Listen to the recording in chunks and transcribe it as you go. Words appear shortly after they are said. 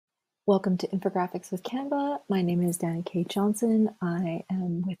Welcome to Infographics with Canva. My name is Danny K. Johnson. I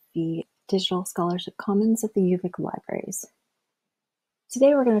am with the Digital Scholarship Commons at the UVic Libraries.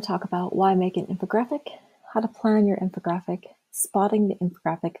 Today we're going to talk about why make an infographic, how to plan your infographic, spotting the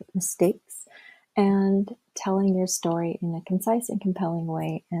infographic mistakes, and telling your story in a concise and compelling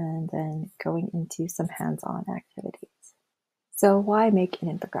way, and then going into some hands-on activities. So why make an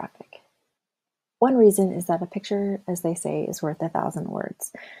infographic? One reason is that a picture, as they say, is worth 1,000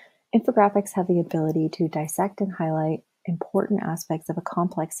 words. Infographics have the ability to dissect and highlight important aspects of a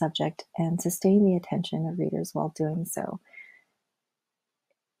complex subject and sustain the attention of readers while doing so.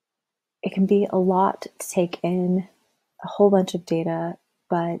 It can be a lot to take in, a whole bunch of data,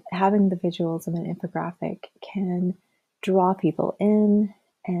 but having the visuals of an infographic can draw people in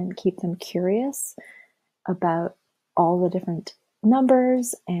and keep them curious about all the different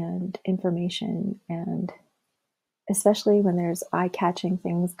numbers and information, and especially when there's eye-catching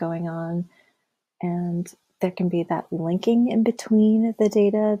things going on, and there can be that linking in between the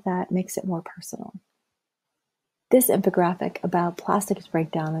data that makes it more personal. This infographic about plastics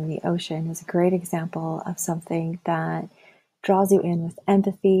breakdown in the ocean is a great example of something that draws you in with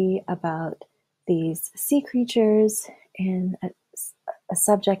empathy about these sea creatures in a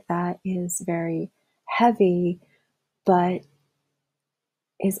subject that is very heavy, but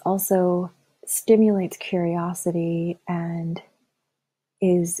is also stimulates curiosity and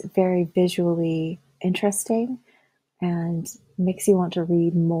is very visually interesting and makes you want to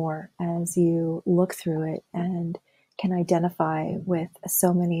read more as you look through it and can identify with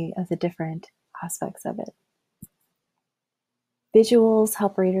so many of the different aspects of it. Visuals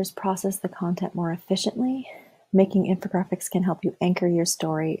help readers process the content more efficiently. Making infographics can help you anchor your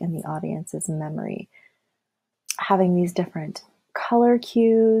story in the audience's memory. Having these different color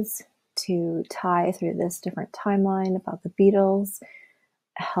cues to tie through this different timeline about the Beatles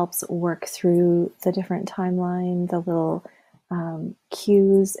helps work through the different timeline, the little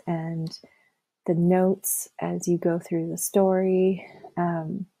cues and the notes as you go through the story.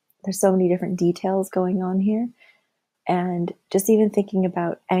 There's so many different details going on here. And just even thinking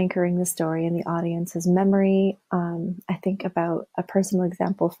about anchoring the story in the audience's memory, I think about a personal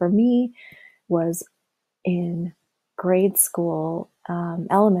example for me was in grade school,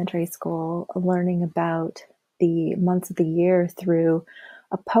 elementary school, learning about the months of the year through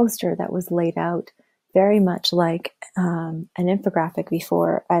a poster that was laid out very much like an infographic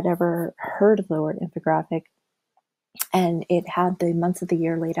before I'd ever heard of the word infographic. And it had the months of the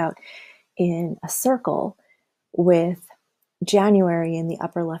year laid out in a circle with January in the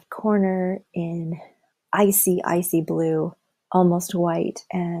upper left corner in icy blue, almost white,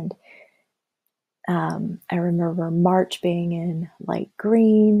 and I remember March being in light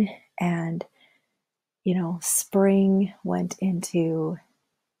green, and, spring went into,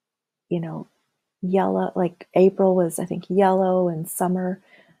 yellow, like April was, I think, yellow, and summer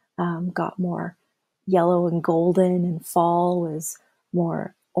got more yellow and golden, and fall was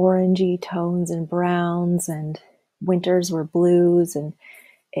more orangey tones and browns, and winters were blues, and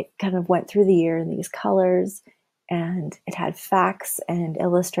it kind of went through the year in these colors. And it had facts and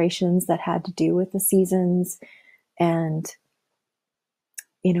illustrations that had to do with the seasons. And,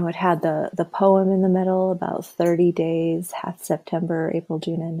 it had the poem in the middle about 30 days, half September, April,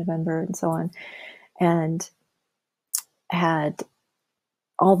 June, and November, and so on. And had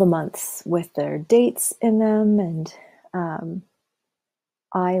all the months with their dates in them. And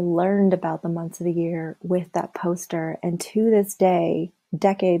I learned about the months of the year with that poster. And to this day,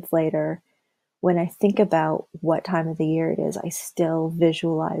 decades later, when I think about what time of the year it is, I still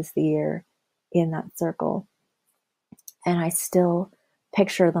visualize the year in that circle. And I still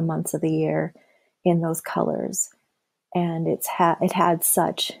picture the months of the year in those colors. And it had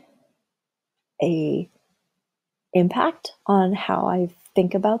such a impact on how I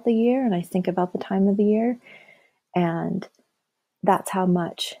think about the year and I think about the time of the year. And that's how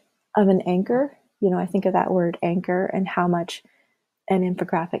much of an anchor, I think of that word anchor and how much an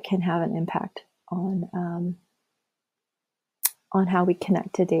infographic can have an impact on how we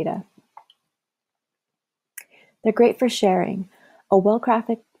connect to data. They're great for sharing. A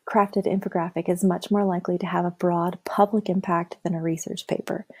well-crafted infographic is much more likely to have a broad public impact than a research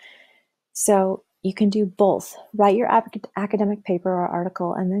paper. So you can do both. Write your academic paper or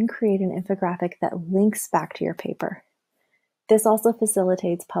article and then create an infographic that links back to your paper. This also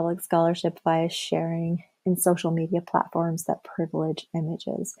facilitates public scholarship via sharing in social media platforms that privilege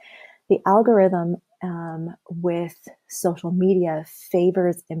images. The algorithm with social media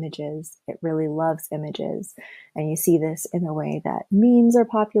favors images. It really loves images. And you see this in the way that memes are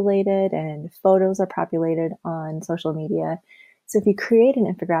populated and photos are populated on social media. So if you create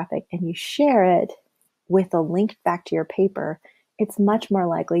an infographic and you share it with a link back to your paper, it's much more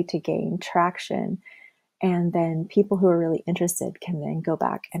likely to gain traction. And then people who are really interested can then go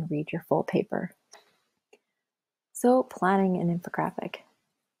back and read your full paper. So planning an infographic.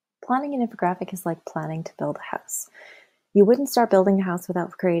 Planning an infographic is like planning to build a house. You wouldn't start building a house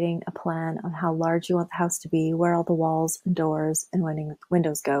without creating a plan on how large you want the house to be, where all the walls and doors and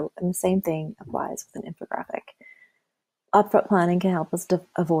windows go, and the same thing applies with an infographic. Upfront planning can help us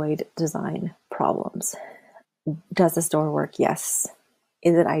avoid design problems. Does the store work? Yes.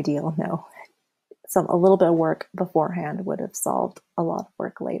 Is it ideal? No. A little bit of work beforehand would have solved a lot of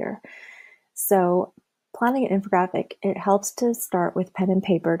work later. So planning an infographic, it helps to start with pen and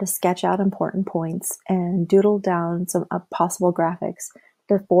paper to sketch out important points and doodle down some possible graphics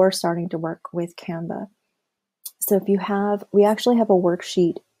before starting to work with Canva. So we actually have a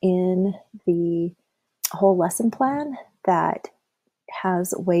worksheet in the whole lesson plan that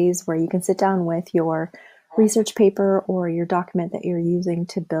has ways where you can sit down with your research paper or your document that you're using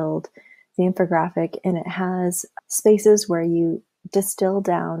to build the infographic, and it has spaces where you distill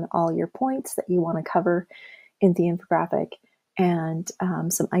down all your points that you want to cover in the infographic and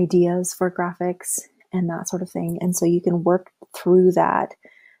some ideas for graphics and that sort of thing. And so you can work through that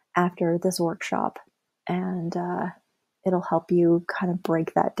after this workshop, and it'll help you kind of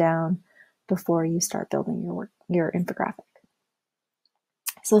break that down before you start building your infographic.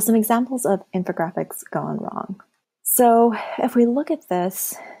 So some examples of infographics gone wrong. So if we look at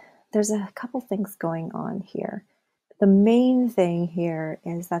this, there's a couple things going on here. The main thing here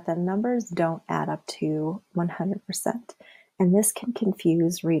is that the numbers don't add up to 100%, and this can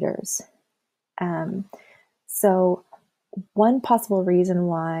confuse readers. So one possible reason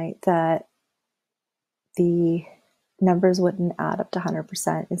why that the numbers wouldn't add up to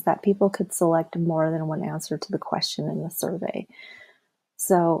 100% is that people could select more than one answer to the question in the survey.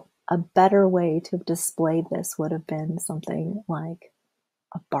 So a better way to have displayed this would have been something like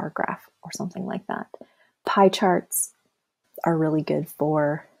a bar graph or something like that. Pie charts are really good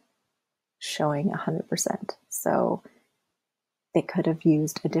for showing 100%. So they could have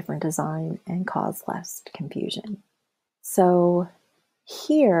used a different design and caused less confusion. So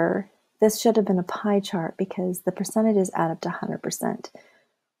here, this should have been a pie chart because the percentages add up to 100%,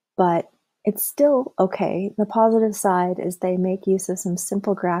 but it's still okay. The positive side is they make use of some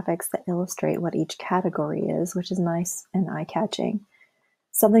simple graphics that illustrate what each category is, which is nice and eye-catching.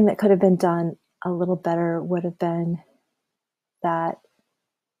 Something that could have been done a little better would have been that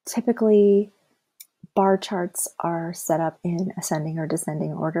typically bar charts are set up in ascending or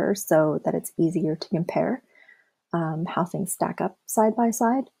descending order so that it's easier to compare how things stack up side by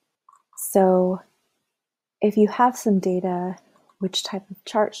side. So if you have some data, which type of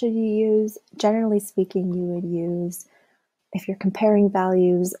chart should you use? Generally speaking, you would use, if you're comparing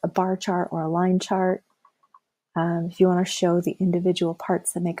values, a bar chart or a line chart. If you want to show the individual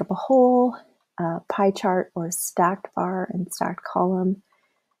parts that make up a whole, a pie chart or a stacked bar and stacked column.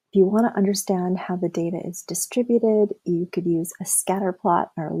 If you want to understand how the data is distributed, you could use a scatter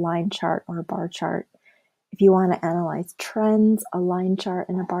plot or a line chart or a bar chart. If you want to analyze trends, a line chart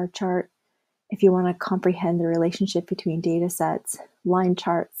and a bar chart. If you want to comprehend the relationship between data sets, line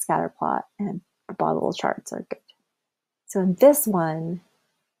chart, scatter plot, and bubble charts are good. So in this one,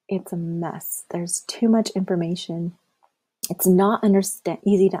 it's a mess. There's too much information. It's not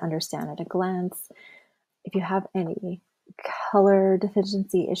easy to understand at a glance. If you have any color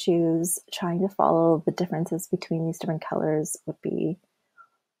deficiency issues, trying to follow the differences between these different colors would be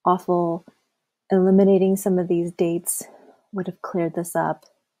awful. Eliminating some of these dates would have cleared this up.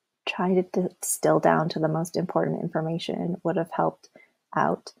 Trying to distill down to the most important information would have helped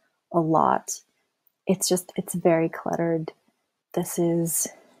out a lot. It's very cluttered. It's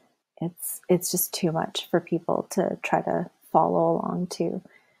just too much for people to try to follow along to.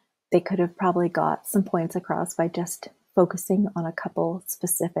 They could have probably got some points across by just focusing on a couple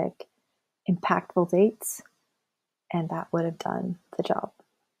specific impactful dates, and that would have done the job.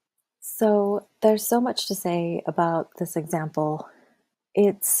 So there's so much to say about this example.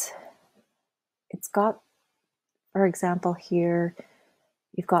 It's got, for example, here,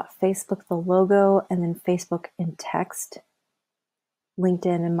 you've got Facebook, the logo, and then Facebook in text,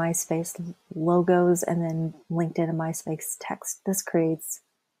 LinkedIn and MySpace logos, and then LinkedIn and MySpace text. This creates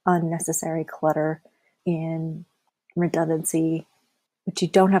unnecessary clutter in redundancy, which you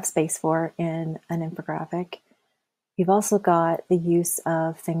don't have space for in an infographic. You've also got the use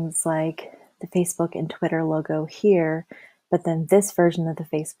of things like the Facebook and Twitter logo here, but then this version of the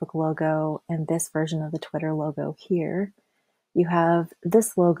Facebook logo and this version of the Twitter logo here. You have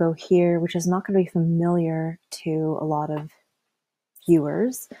this logo here, which is not going to be familiar to a lot of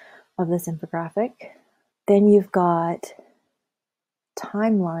viewers of this infographic. Then you've got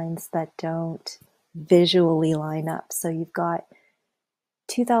timelines that don't visually line up. So you've got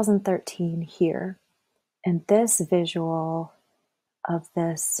 2013 here, and this visual of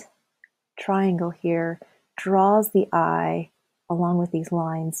this triangle here draws the eye along with these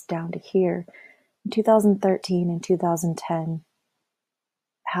lines down to here. In 2013 and 2010,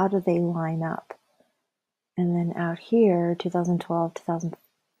 how do they line up? And then out here, 2012,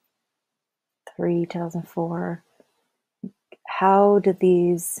 2003, 2004, how do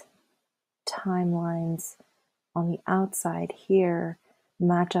these timelines on the outside here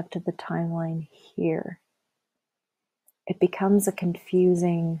match up to the timeline here? It becomes a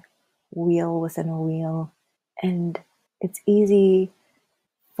confusing wheel within a wheel, and it's easy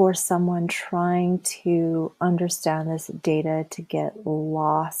for someone trying to understand this data to get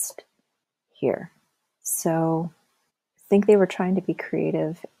lost here. So I think they were trying to be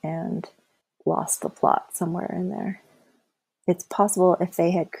creative and lost the plot somewhere in there. It's possible if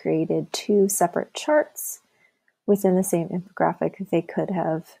they had created two separate charts within the same infographic, they could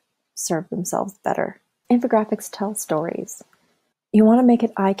have served themselves better. Infographics tell stories. You want to make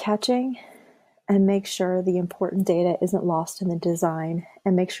it eye-catching and make sure the important data isn't lost in the design,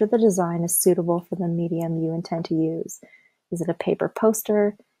 and make sure the design is suitable for the medium you intend to use. Is it a paper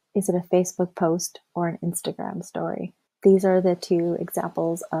poster? Is it a Facebook post or an Instagram story? These are the two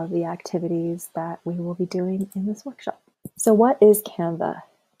examples of the activities that we will be doing in this workshop. So what is Canva?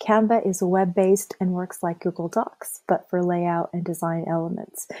 Canva is web-based and works like Google Docs, but for layout and design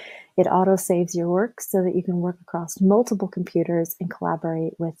elements. It auto-saves your work so that you can work across multiple computers and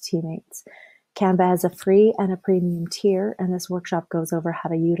collaborate with teammates. Canva has a free and a premium tier, and this workshop goes over how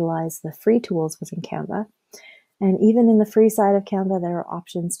to utilize the free tools within Canva. And even in the free side of Canva, there are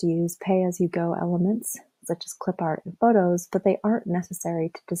options to use pay-as-you-go elements, such as clip art and photos, but they aren't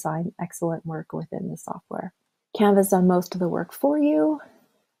necessary to design excellent work within the software. Canva's done most of the work for you.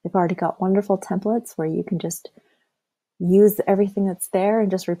 They've already got wonderful templates where you can just use everything that's there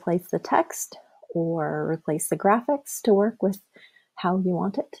and just replace the text or replace the graphics to work with how you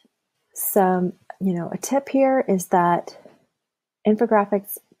want it. A tip here is that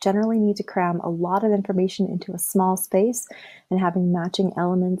infographics generally need to cram a lot of information into a small space, and having matching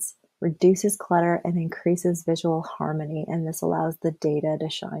elements reduces clutter and increases visual harmony, and this allows the data to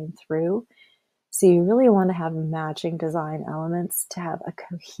shine through. So you really want to have matching design elements to have a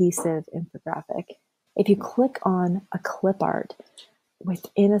cohesive infographic. If you click on a clip art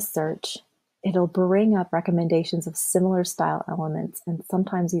within a search, it'll bring up recommendations of similar style elements, and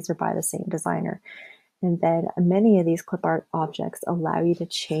sometimes these are by the same designer. And then many of these clip art objects allow you to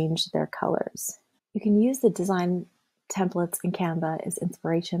change their colors. You can use the design templates in Canva as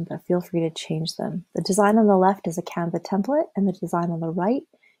inspiration, but feel free to change them. The design on the left is a Canva template, and the design on the right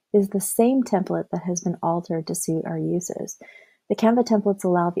is the same template that has been altered to suit our uses. The Canva templates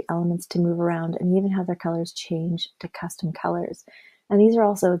allow the elements to move around and even have their colors change to custom colors. And these are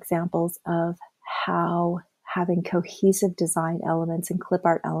also examples of how having cohesive design elements and clip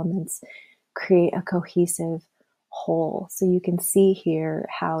art elements create a cohesive whole. So you can see here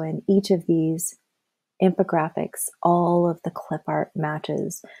how in each of these infographics, all of the clip art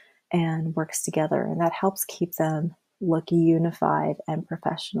matches and works together, and that helps keep them look unified and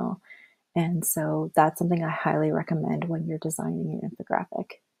professional. And so that's something I highly recommend when you're designing an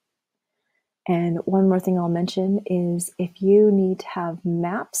infographic. And one more thing I'll mention is if you need to have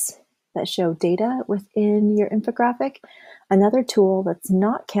maps that show data within your infographic, another tool that's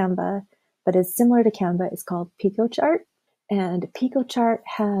not Canva, but is similar to Canva is called PicoChart. And PicoChart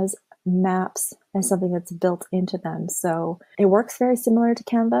has maps as something that's built into them. So it works very similar to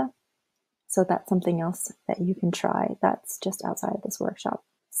Canva. So that's something else that you can try that's just outside of this workshop.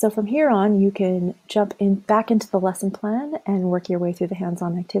 So from here on, you can jump back into the lesson plan and work your way through the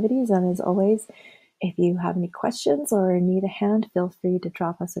hands-on activities. And as always, if you have any questions or need a hand, feel free to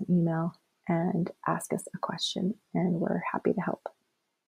drop us an email and ask us a question, and we're happy to help.